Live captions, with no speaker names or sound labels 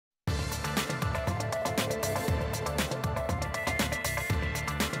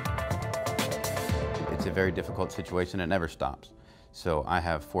a very difficult situation. It never stops. So I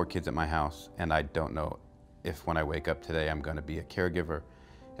have 4 kids at my house, and I don't know if when I wake up today I'm going to be a caregiver,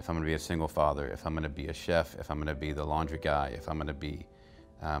 if I'm going to be a single father, if I'm going to be a chef, if I'm going to be the laundry guy, if I'm going to be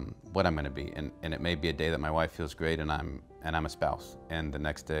what I'm going to be. And it may be a day that my wife feels great and I'm a spouse, and the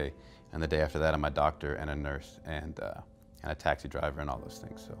next day and the day after that I'm a doctor and a nurse and a taxi driver and all those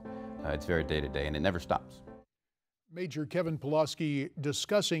things. So it's very day to day, and it never stops. Major Kevin Pulaski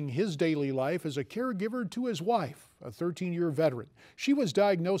discussing his daily life as a caregiver to his wife, a 13-year veteran. She was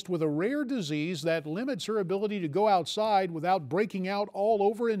diagnosed with a rare disease that limits her ability to go outside without breaking out all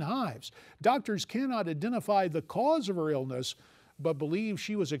over in hives. Doctors cannot identify the cause of her illness, but believe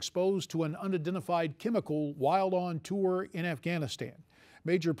she was exposed to an unidentified chemical while on tour in Afghanistan.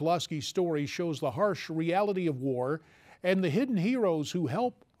 Major Pulaski's story shows the harsh reality of war and the hidden heroes who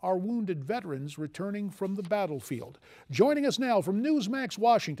help our wounded veterans returning from the battlefield. Joining us now from Newsmax,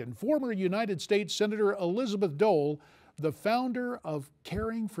 Washington, former United States Senator Elizabeth Dole, the founder of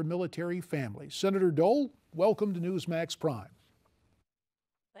Caring for Military Families. Senator Dole, welcome to Newsmax Prime.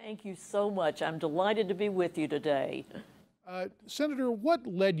 Thank you so much. I'm delighted to be with you today. Senator, what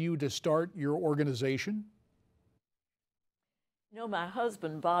led you to start your organization? You know, my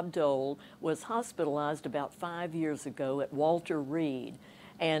husband, Bob Dole, was hospitalized about 5 years ago at Walter Reed.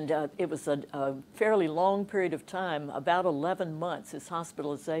 And it was a fairly long period of time, about 11 months, his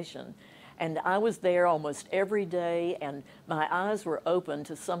hospitalization. And I was there almost every day, and my eyes were open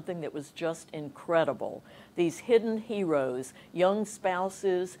to something that was just incredible. These hidden heroes, young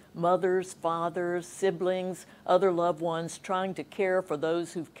spouses, mothers, fathers, siblings, other loved ones, trying to care for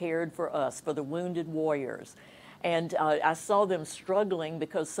those who've cared for us, for the wounded warriors. And I saw them struggling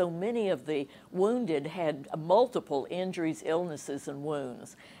because so many of the wounded had multiple injuries, illnesses, and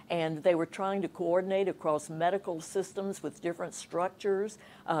wounds. And they were trying to coordinate across medical systems with different structures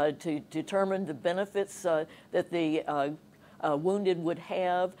to determine the benefits that the wounded would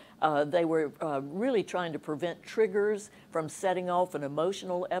have. They were really trying to prevent triggers from setting off an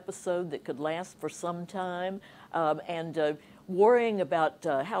emotional episode that could last for some time, and worrying about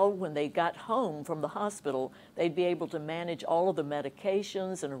how when they got home from the hospital, they'd be able to manage all of the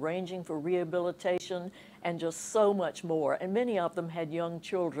medications and arranging for rehabilitation and just so much more. And many of them had young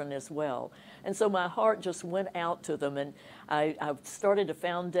children as well. And so my heart just went out to them, and I started a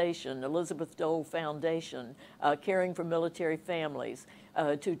foundation, Elizabeth Dole Foundation, Caring for Military Families,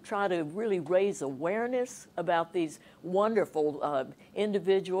 to try to really raise awareness about these wonderful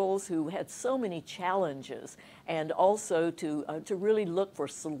individuals who had so many challenges, and also to really look for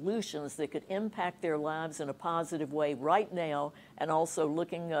solutions that could impact their lives in a positive way right now, and also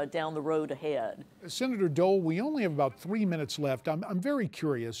looking down the road ahead. Senator Dole, we only have about 3 minutes left. I'm very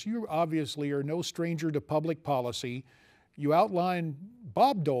curious. You obviously are no stranger to public policy. You outline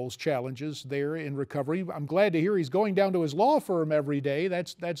Bob Dole's challenges there in recovery. I'm glad to hear he's going down to his law firm every day.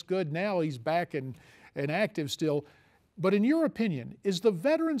 That's good now. He's back and active still. But in your opinion, is the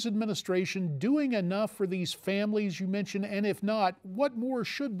Veterans Administration doing enough for these families you mentioned? And if not, what more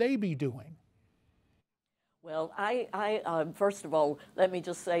should they be doing? Well, first of all, let me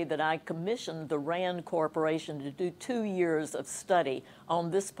just say that I commissioned the RAND Corporation to do 2 years of study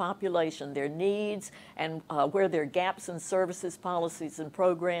on this population, their needs, and where there are gaps in services, policies, and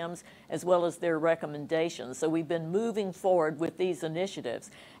programs, as well as their recommendations. So we've been moving forward with these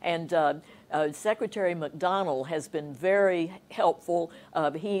initiatives. And Secretary McDonnell has been very helpful.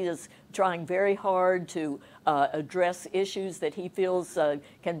 He is trying very hard to address issues that he feels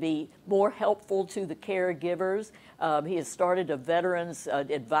can be more helpful to the caregivers. He has started a Veterans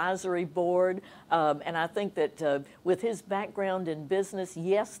Advisory Board, and I think that with his background in business,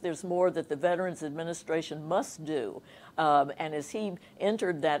 yes, there's more that the Veterans Administration must do. And as he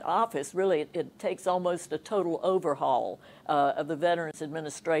entered that office, really it takes almost a total overhaul of the Veterans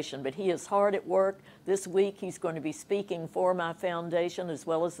Administration. But he is hard at work. This week he's going to be speaking for my foundation, as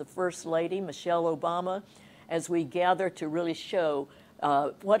well as the First Lady, Michelle Obama, as we gather to really show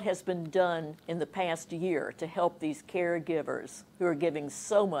what has been done in the past year to help these caregivers who are giving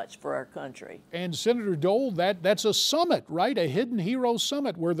so much for our country. And Senator Dole, that's a summit, right? A Hidden Hero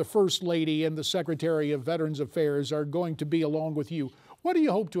Summit where the First Lady and the Secretary of Veterans Affairs are going to be along with you. What do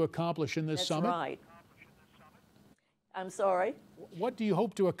you hope to accomplish in this summit? That's right. I'm sorry? What do you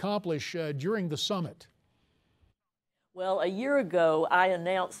hope to accomplish during the summit? Well, a year ago, I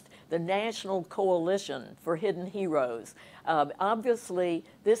announced the National Coalition for Hidden Heroes. Obviously,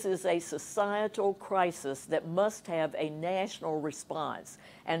 this is a societal crisis that must have a national response,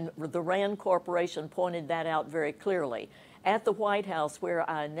 and the RAND Corporation pointed that out very clearly. At the White House, where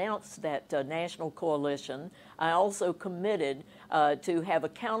I announced that national coalition, I also committed to have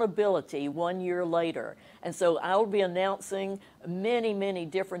accountability 1 year later. And so I'll be announcing many, many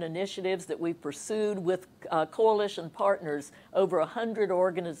different initiatives that we've pursued with coalition partners, over 100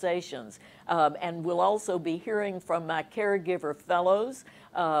 organizations. And we'll also be hearing from my caregiver fellows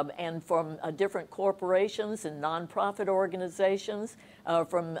and from different corporations and nonprofit organizations,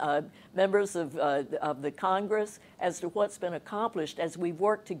 from members of the Congress, as to what's been accomplished as we've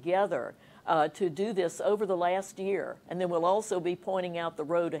worked together to do this over the last year. And then we'll also be pointing out the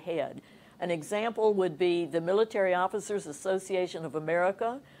road ahead. An example would be the Military Officers Association of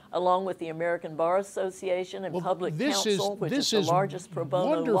America, along with the American Bar Association and Public Counsel, which is the largest pro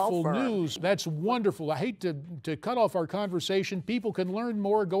bono law firm. Wonderful news. That's wonderful. I hate to cut off our conversation. People can learn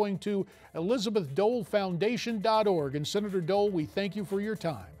more going to ElizabethDoleFoundation.org. And Senator Dole, we thank you for your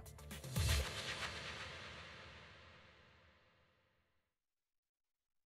time.